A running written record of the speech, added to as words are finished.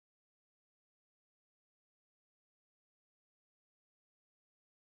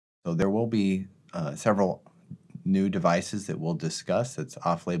So there will be several new devices that we'll discuss that's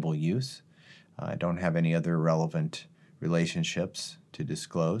off-label use. I don't have any other relevant relationships to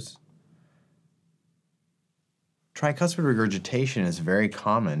disclose. Tricuspid regurgitation is very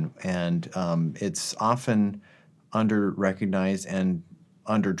common, and it's often under-recognized and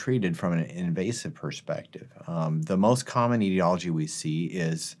undertreated from an invasive perspective. The most common etiology we see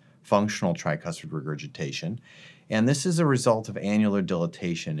is functional tricuspid regurgitation, and this is a result of annular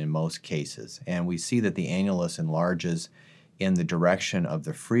dilatation in most cases. And we see that the annulus enlarges in the direction of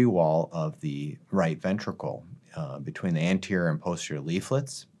the free wall of the right ventricle between the anterior and posterior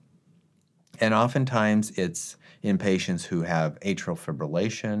leaflets. And oftentimes it's in patients who have atrial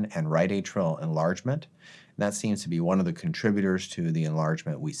fibrillation and right atrial enlargement. And that seems to be one of the contributors to the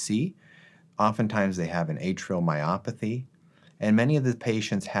enlargement we see. Oftentimes they have an atrial myopathy, and many of the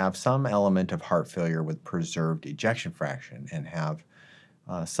patients have some element of heart failure with preserved ejection fraction and have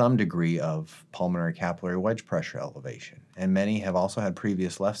some degree of pulmonary capillary wedge pressure elevation. And many have also had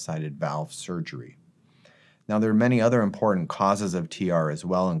previous left-sided valve surgery. Now, there are many other important causes of TR as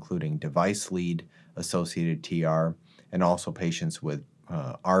well, including device lead associated TR, and also patients with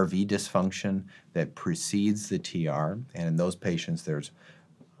RV dysfunction that precedes the TR. And in those patients, there's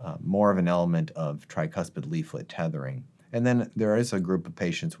more of an element of tricuspid leaflet tethering. And then there is a group of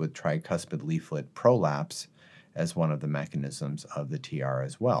patients with tricuspid leaflet prolapse as one of the mechanisms of the TR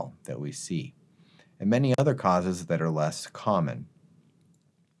as well that we see. And many other causes that are less common.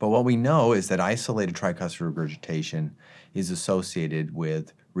 But what we know is that isolated tricuspid regurgitation is associated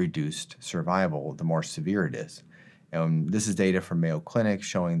with reduced survival the more severe it is. This is data from Mayo Clinic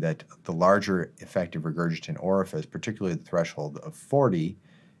showing that the larger effective regurgitant orifice, particularly the threshold of 40,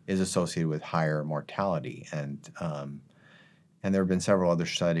 is associated with higher mortality. And there have been several other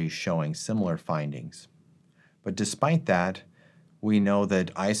studies showing similar findings. But despite that, we know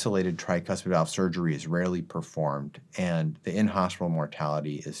that isolated tricuspid valve surgery is rarely performed, and the in-hospital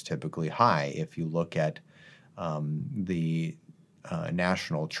mortality is typically high if you look at the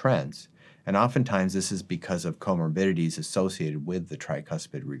national trends. And oftentimes this is because of comorbidities associated with the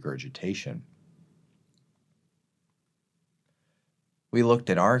tricuspid regurgitation. We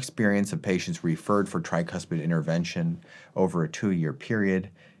looked at our experience of patients referred for tricuspid intervention over a 2-year period,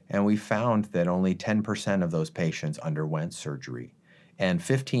 and we found that only 10% of those patients underwent surgery, and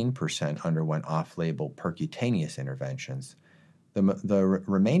 15% underwent off-label percutaneous interventions. The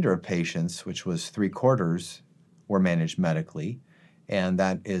remainder of patients, which was 3/4, were managed medically, and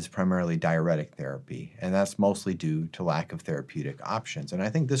that is primarily diuretic therapy, and that's mostly due to lack of therapeutic options. And I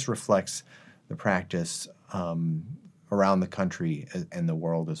think this reflects the practice around the country and the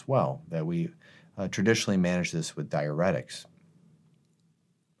world as well, that we traditionally manage this with diuretics.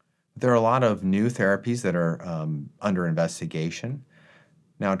 There are a lot of new therapies that are under investigation.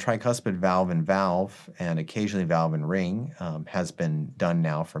 Now, tricuspid valve and occasionally valve and ring has been done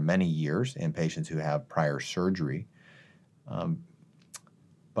now for many years in patients who have prior surgery.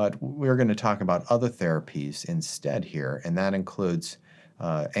 But we're going to talk about other therapies instead here, and that includes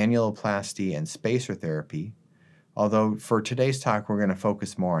annuloplasty and spacer therapy. Although for today's talk, we're going to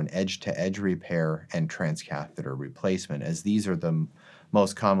focus more on edge-to-edge repair and transcatheter replacement, as these are the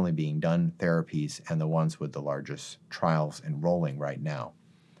most commonly being done therapies and the ones with the largest trials enrolling right now.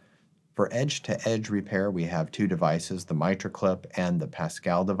 For edge-to-edge repair, we have 2 devices, the MitraClip and the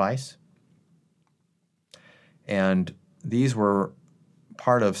Pascal device. And these were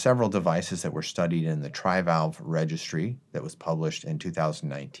part of several devices that were studied in the TriValve registry that was published in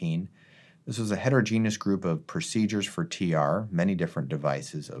 2019. This was a heterogeneous group of procedures for TR, many different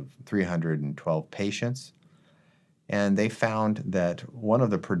devices of 312 patients. And they found that one of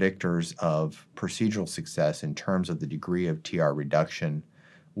the predictors of procedural success in terms of the degree of TR reduction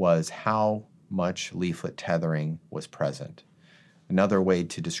was how much leaflet tethering was present. Another way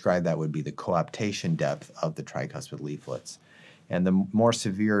to describe that would be the coaptation depth of the tricuspid leaflets. And the more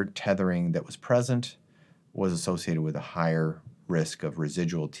severe tethering that was present was associated with a higher risk of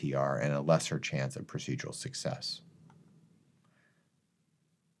residual TR and a lesser chance of procedural success.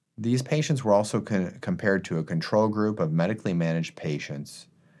 These patients were also compared to a control group of medically managed patients,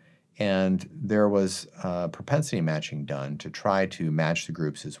 and there was propensity matching done to try to match the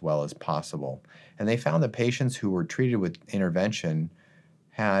groups as well as possible. And they found that patients who were treated with intervention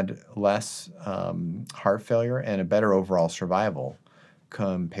had less heart failure and a better overall survival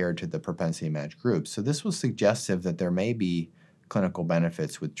compared to the propensity matched groups. So this was suggestive that there may be clinical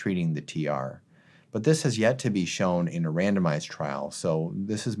benefits with treating the TR. But this has yet to be shown in a randomized trial, so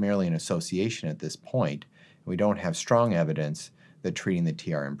this is merely an association at this point. We don't have strong evidence that treating the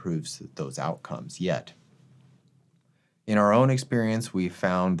TR improves those outcomes yet. In our own experience, we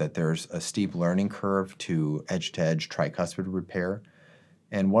found that there's a steep learning curve to edge-to-edge tricuspid repair,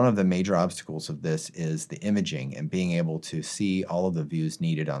 and one of the major obstacles of this is the imaging and being able to see all of the views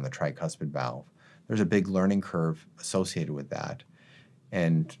needed on the tricuspid valve. There's a big learning curve associated with that.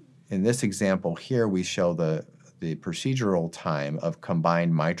 And in this example here, we show the procedural time of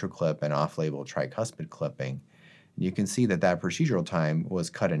combined MitraClip and off-label tricuspid clipping. You can see that that procedural time was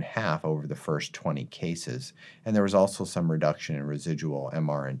cut in half over the first 20 cases, and there was also some reduction in residual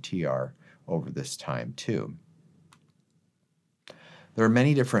MR and TR over this time too. There are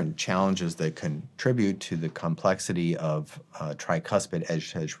many different challenges that contribute to the complexity of tricuspid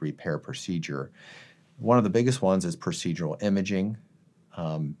edge-to-edge repair procedure. One of the biggest ones is procedural imaging,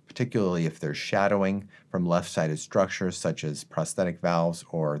 particularly if there's shadowing from left-sided structures such as prosthetic valves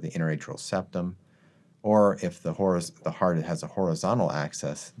or the interatrial septum, or if the heart has a horizontal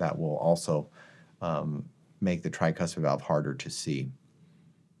access, that will also make the tricuspid valve harder to see.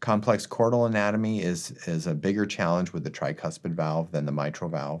 Complex chordal anatomy is a bigger challenge with the tricuspid valve than the mitral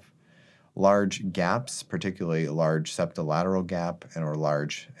valve. Large gaps, particularly a large septolateral gap and or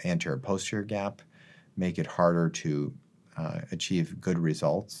large anterior-posterior gap, make it harder to achieve good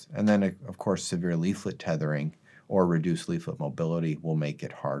results. And then, of course, severe leaflet tethering or reduced leaflet mobility will make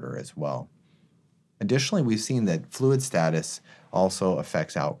it harder as well. Additionally, we've seen that fluid status also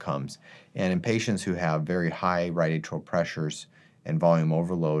affects outcomes. And in patients who have very high right atrial pressures and volume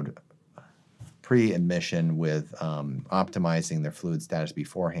overload, pre-admission with optimizing their fluid status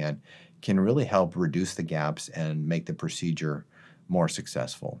beforehand can really help reduce the gaps and make the procedure more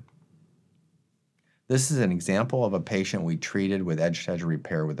successful. This is an example of a patient we treated with edge-to-edge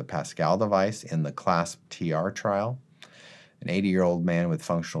repair with the Pascal device in the CLASP TR trial, an 80-year-old man with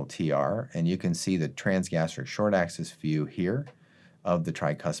functional TR, and you can see the transgastric short axis view here of the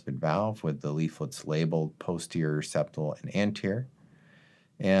tricuspid valve with the leaflets labeled posterior, septal, and anterior.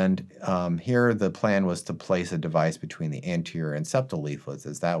 And here the plan was to place a device between the anterior and septal leaflets,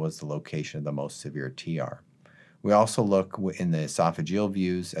 as that was the location of the most severe TR. We also look in the esophageal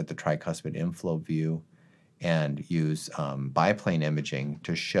views at the tricuspid inflow view and use biplane imaging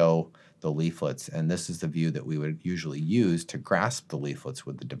to show the leaflets, and this is the view that we would usually use to grasp the leaflets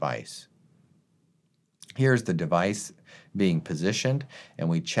with the device. Here's the device being positioned, and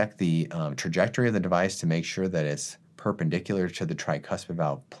we check the trajectory of the device to make sure that it's perpendicular to the tricuspid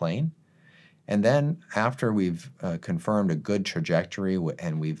valve plane. And then after we've confirmed a good trajectory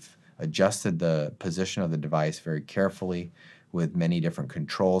and we've adjusted the position of the device very carefully with many different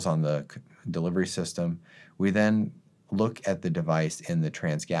controls on the delivery system, we then look at the device in the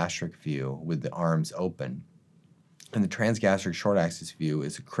transgastric view with the arms open. And the transgastric short axis view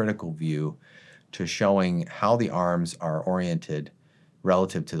is a critical view to showing how the arms are oriented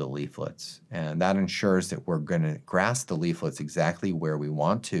relative to the leaflets. And that ensures that we're going to grasp the leaflets exactly where we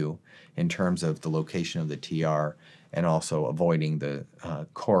want to in terms of the location of the TR and also avoiding the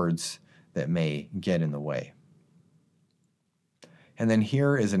cords that may get in the way. And then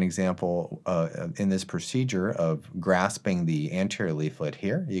here is an example in this procedure of grasping the anterior leaflet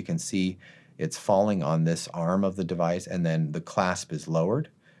here. You can see it's falling on this arm of the device, and then the clasp is lowered,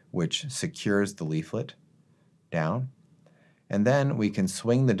 which secures the leaflet down. And then we can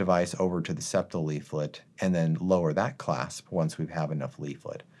swing the device over to the septal leaflet and then lower that clasp once we have enough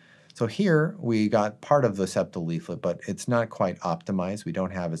leaflet. So here we got part of the septal leaflet, but it's not quite optimized. We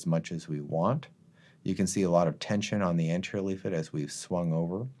don't have as much as we want. You can see a lot of tension on the anterior leaflet as we've swung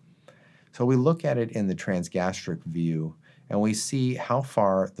over. So we look at it in the transgastric view, and we see how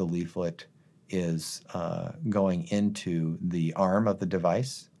far the leaflet is going into the arm of the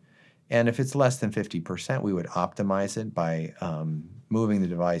device. And if it's less than 50%, we would optimize it by moving the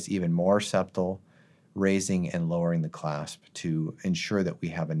device even more septal, raising and lowering the clasp to ensure that we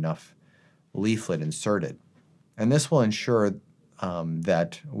have enough leaflet inserted. And this will ensure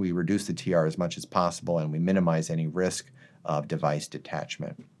that we reduce the TR as much as possible and we minimize any risk of device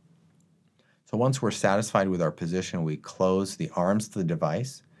detachment. So once we're satisfied with our position, we close the arms to the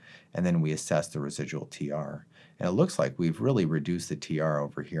device and then we assess the residual TR. And it looks like we've really reduced the TR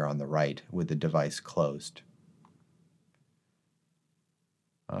over here on the right with the device closed.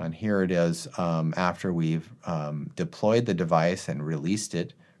 And here it is after we've deployed the device and released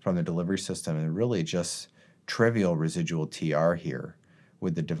it from the delivery system, and really just trivial residual TR here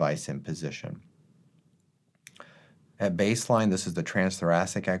with the device in position. At baseline, this is the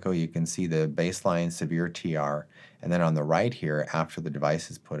transthoracic echo. You can see the baseline severe TR, and then on the right here, after the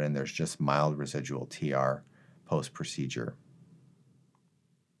device is put in, there's just mild residual TR post-procedure.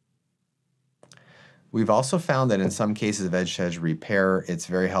 We've also found that in some cases of edge-to-edge repair, it's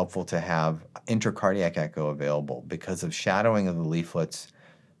very helpful to have intracardiac echo available because of shadowing of the leaflets,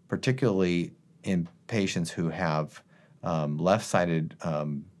 particularly in patients who have left-sided,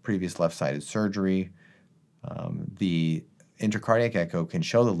 previous left-sided surgery. The intracardiac echo can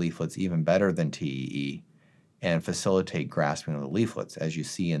show the leaflets even better than TEE and facilitate grasping of the leaflets. As you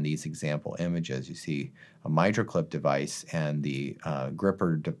see in these example images, you see a MitraClip device and the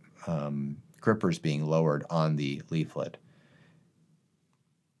grippers being lowered on the leaflet.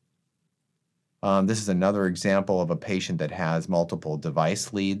 This is another example of a patient that has multiple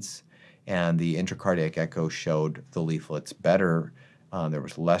device leads, and the intracardiac echo showed the leaflets better. There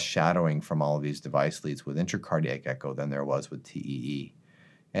was less shadowing from all of these device leads with intracardiac echo than there was with TEE.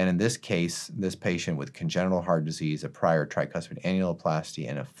 And in this case, this patient with congenital heart disease, a prior tricuspid annuloplasty,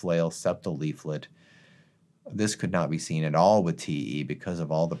 and a flail septal leaflet, this could not be seen at all with TEE because of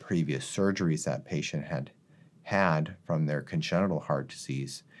all the previous surgeries that patient had from their congenital heart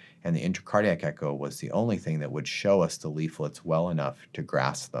disease. And the intracardiac echo was the only thing that would show us the leaflets well enough to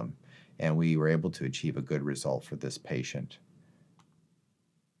grasp them. And we were able to achieve a good result for this patient.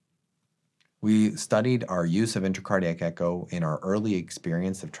 We studied our use of intracardiac echo in our early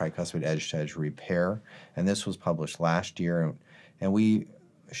experience of tricuspid edge-to-edge repair, and this was published last year. And we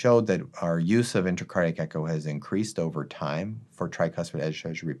showed that our use of intracardiac echo has increased over time for tricuspid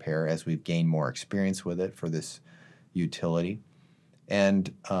edge-to-edge repair as we've gained more experience with it for this utility.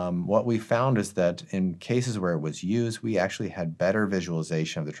 And what we found is that in cases where it was used, we actually had better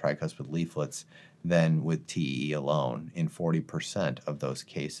visualization of the tricuspid leaflets than with TEE alone in 40% of those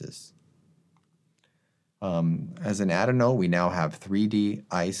cases. As an added note, we now have 3D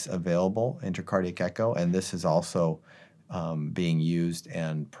ICE available, intracardiac echo, and this is also being used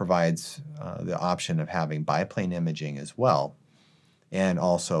and provides the option of having biplane imaging as well, and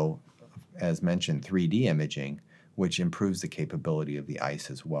also, as mentioned, 3D imaging, which improves the capability of the ICE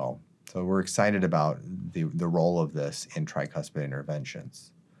as well. So we're excited about the role of this in tricuspid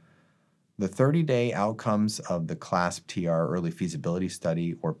interventions. The 30-day outcomes of the CLASP-TR early feasibility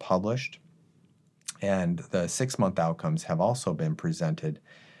study were published, and the 6-month outcomes have also been presented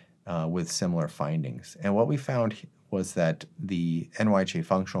with similar findings. And what we found was that the NYHA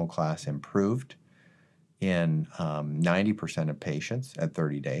functional class improved in 90% of patients at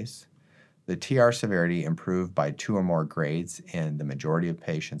 30 days. The TR severity improved by 2 or more grades in the majority of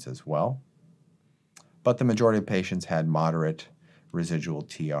patients as well. But the majority of patients had moderate residual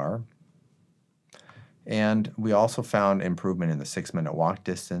TR. And we also found improvement in the 6-minute walk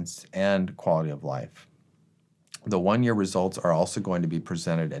distance and quality of life. The 1-year results are also going to be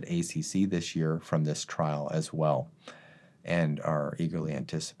presented at ACC this year from this trial as well, and are eagerly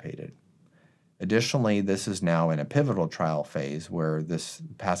anticipated. Additionally, this is now in a pivotal trial phase where this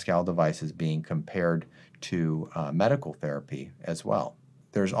Pascal device is being compared to medical therapy as well.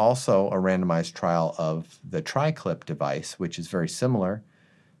 There's also a randomized trial of the TriClip device, which is very similar,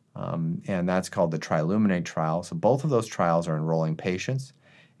 and that's called the TriLuminate trial. So both of those trials are enrolling patients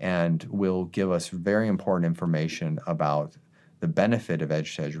and will give us very important information about the benefit of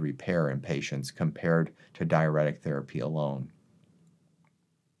edge-to-edge repair in patients compared to diuretic therapy alone.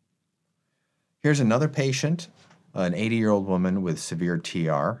 Here's another patient, an 80-year-old woman with severe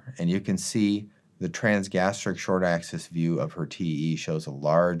TR, and you can see the transgastric short-axis view of her TE shows a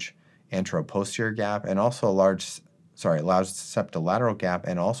large anteroposterior gap and also a large septolateral gap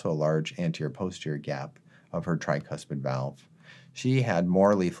and also a large anterior-posterior gap of her tricuspid valve. She had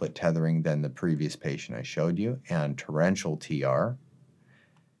more leaflet tethering than the previous patient I showed you and torrential TR.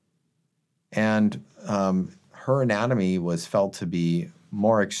 And her anatomy was felt to be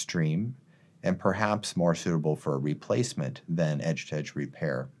more extreme and perhaps more suitable for a replacement than edge-to-edge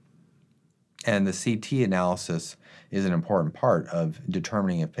repair. And the CT analysis is an important part of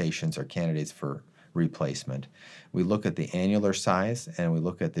determining if patients are candidates for replacement. We look at the annular size and we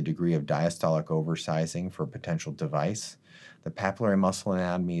look at the degree of diastolic oversizing for potential device. The papillary muscle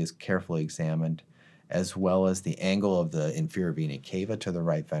anatomy is carefully examined, as well as the angle of the inferior vena cava to the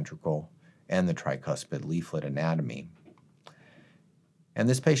right ventricle and the tricuspid leaflet anatomy. And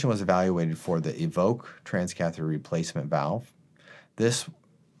this patient was evaluated for the EVOQUE transcatheter replacement valve. This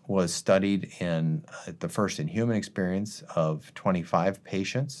was studied in the first in human experience of 25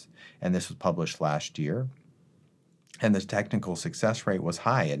 patients, and this was published last year. And the technical success rate was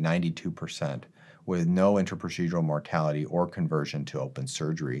high at 92%, with no interprocedural mortality or conversion to open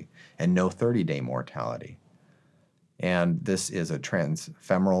surgery, and no 30-day mortality. And this is a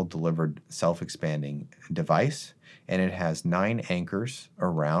transfemoral delivered self-expanding device, and it has 9 anchors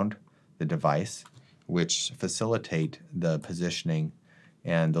around the device which facilitate the positioning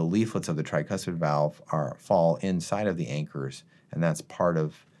and the leaflets of the tricuspid valve fall inside of the anchors, and that's part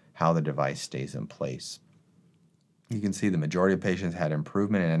of how the device stays in place. You can see the majority of patients had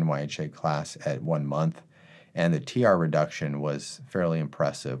improvement in NYHA class at 1 month, and the TR reduction was fairly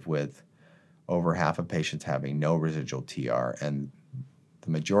impressive, with over half of patients having no residual TR, and the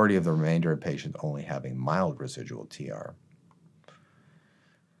majority of the remainder of patients only having mild residual TR.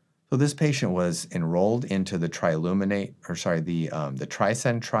 So this patient was enrolled into the the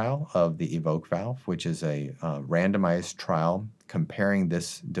TRISCEND trial of the EVOQUE valve, which is a randomized trial comparing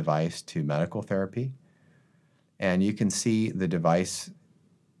this device to medical therapy. And you can see the device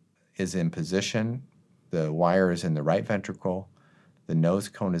is in position. The wire is in the right ventricle. The nose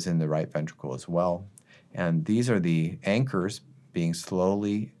cone is in the right ventricle as well. And these are the anchors being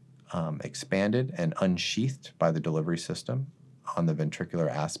slowly expanded and unsheathed by the delivery system on the ventricular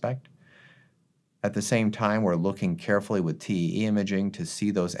aspect. At the same time, we're looking carefully with TEE imaging to see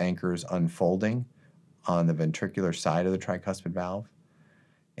those anchors unfolding on the ventricular side of the tricuspid valve.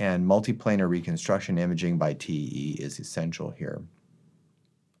 And multiplanar reconstruction imaging by TEE is essential here.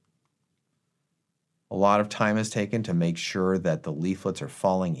 A lot of time is taken to make sure that the leaflets are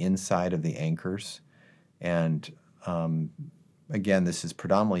falling inside of the anchors. And again, this is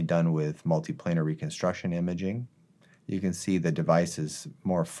predominantly done with multiplanar reconstruction imaging. You can see the device is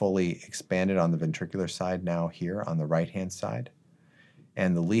more fully expanded on the ventricular side now here on the right-hand side.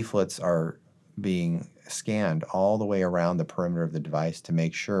 And the leaflets are being scanned all the way around the perimeter of the device to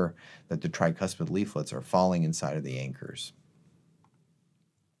make sure that the tricuspid leaflets are falling inside of the anchors.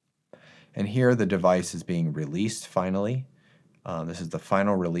 And here the device is being released finally. This is the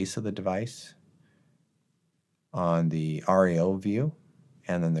final release of the device on the RAO view,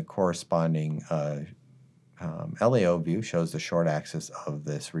 and then the corresponding LAO view shows the short axis of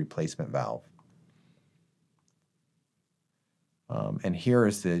this replacement valve. And here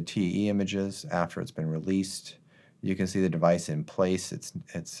is the TE images after it's been released. You can see the device in place.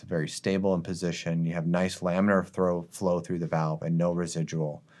 It's very stable in position. You have nice laminar flow through the valve and no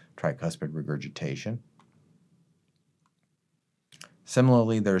residual tricuspid regurgitation.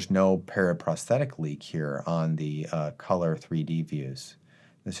 Similarly, there's no periprosthetic leak here on the color 3D views.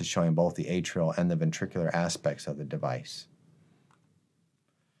 This is showing both the atrial and the ventricular aspects of the device.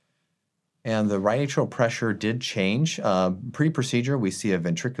 And the right atrial pressure did change. Pre-procedure, we see a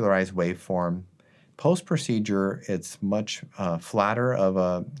ventricularized waveform. Post-procedure, it's much flatter of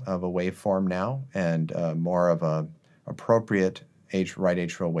a waveform now, and more of a appropriate right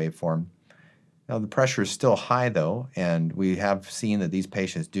atrial waveform. Now the pressure is still high though, and we have seen that these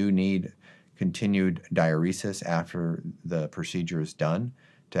patients do need continued diuresis after the procedure is done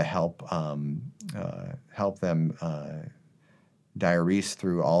to help them diurese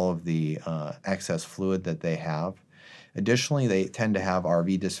through all of the excess fluid that they have. Additionally, they tend to have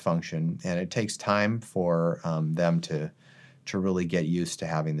RV dysfunction, and it takes time for them to really get used to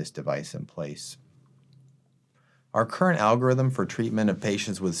having this device in place. Our current algorithm for treatment of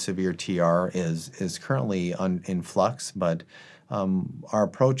patients with severe TR is currently in flux, but our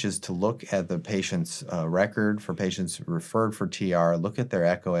approach is to look at the patient's record for patients referred for TR, look at their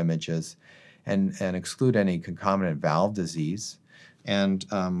echo images, and exclude any concomitant valve disease. And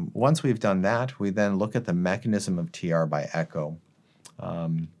once we've done that, we then look at the mechanism of TR by echo.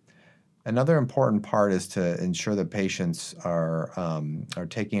 Another important part is to ensure that patients are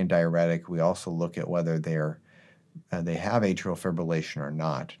taking a diuretic. We also look at whether they have atrial fibrillation or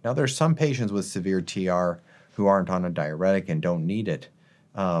not. Now, there's some patients with severe TR who aren't on a diuretic and don't need it,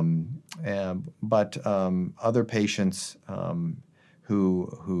 but other patients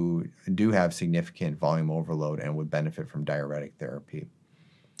who do have significant volume overload and would benefit from diuretic therapy.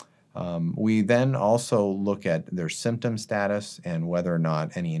 We then also look at their symptom status and whether or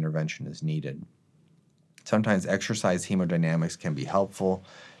not any intervention is needed. Sometimes exercise hemodynamics can be helpful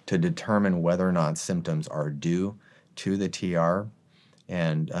to determine whether or not symptoms are due to the TR.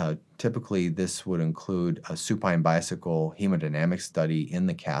 And typically this would include a supine bicycle hemodynamic study in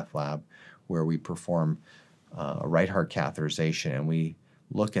the cath lab where we perform right heart catheterization, and we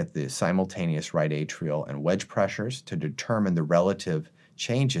look at the simultaneous right atrial and wedge pressures to determine the relative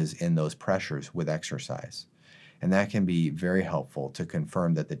changes in those pressures with exercise. And that can be very helpful to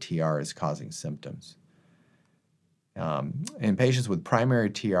confirm that the TR is causing symptoms. In patients with primary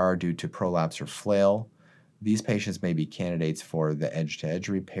TR due to prolapse or flail, these patients may be candidates for the edge-to-edge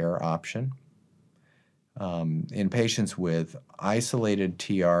repair option. In patients with isolated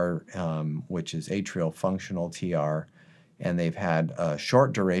TR, which is atrial functional TR, and they've had a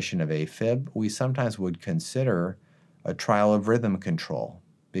short duration of AFib, we sometimes would consider a trial of rhythm control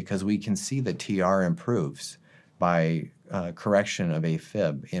because we can see that TR improves by correction of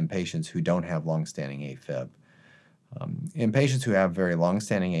AFib in patients who don't have longstanding AFib. In patients who have very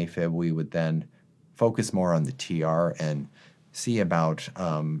longstanding AFib, we would then focus more on the TR and see about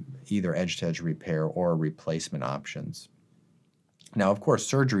either edge-to-edge repair or replacement options. Now, of course,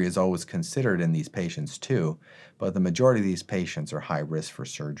 surgery is always considered in these patients too, but the majority of these patients are high risk for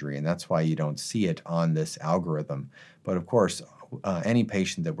surgery, and that's why you don't see it on this algorithm. But of course, any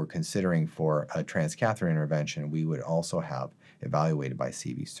patient that we're considering for a transcatheter intervention, we would also have evaluated by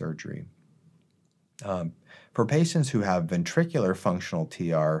CV surgery. For patients who have ventricular functional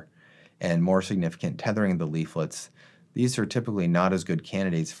TR and more significant tethering of the leaflets, these are typically not as good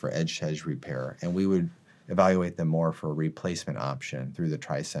candidates for edge-to-edge repair, and we would evaluate them more for a replacement option through the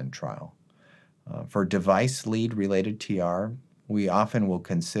TRISCEND trial. For device lead related TR, we often will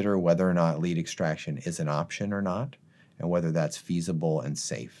consider whether or not lead extraction is an option or not, and whether that's feasible and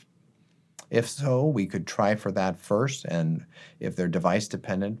safe. If so, we could try for that first, and if they're device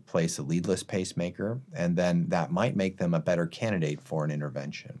dependent, place a leadless pacemaker, and then that might make them a better candidate for an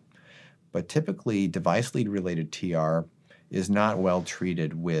intervention. But typically, device lead related TR is not well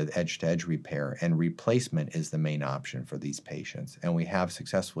treated with edge-to-edge repair, and replacement is the main option for these patients. And we have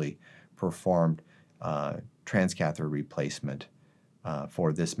successfully performed transcatheter replacement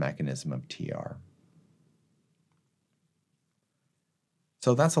for this mechanism of TR.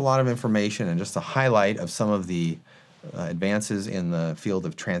 So that's a lot of information and just a highlight of some of the advances in the field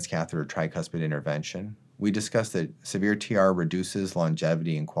of transcatheter tricuspid intervention. We discussed that severe TR reduces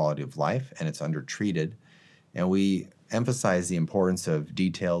longevity and quality of life, and it's undertreated. And we emphasize the importance of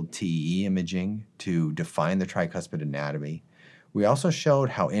detailed TEE imaging to define the tricuspid anatomy. We also showed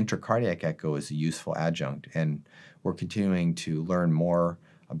how intracardiac echo is a useful adjunct, and we're continuing to learn more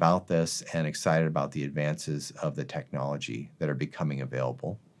about this and excited about the advances of the technology that are becoming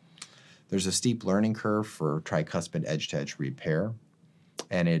available. There's a steep learning curve for tricuspid edge-to-edge repair,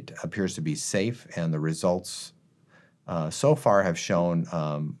 and it appears to be safe, and the results so far have shown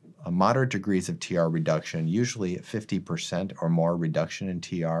a moderate degrees of TR reduction, usually at 50% or more reduction in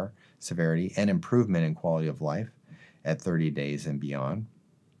TR severity, and improvement in quality of life at 30 days and beyond.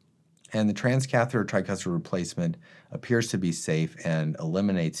 And the transcatheter tricuspid replacement appears to be safe and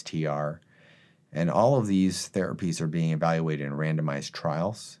eliminates TR. And all of these therapies are being evaluated in randomized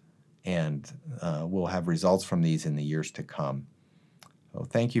trials, and we'll have results from these in the years to come. So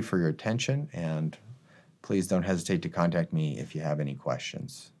thank you for your attention, and please don't hesitate to contact me if you have any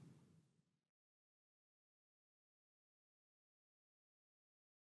questions.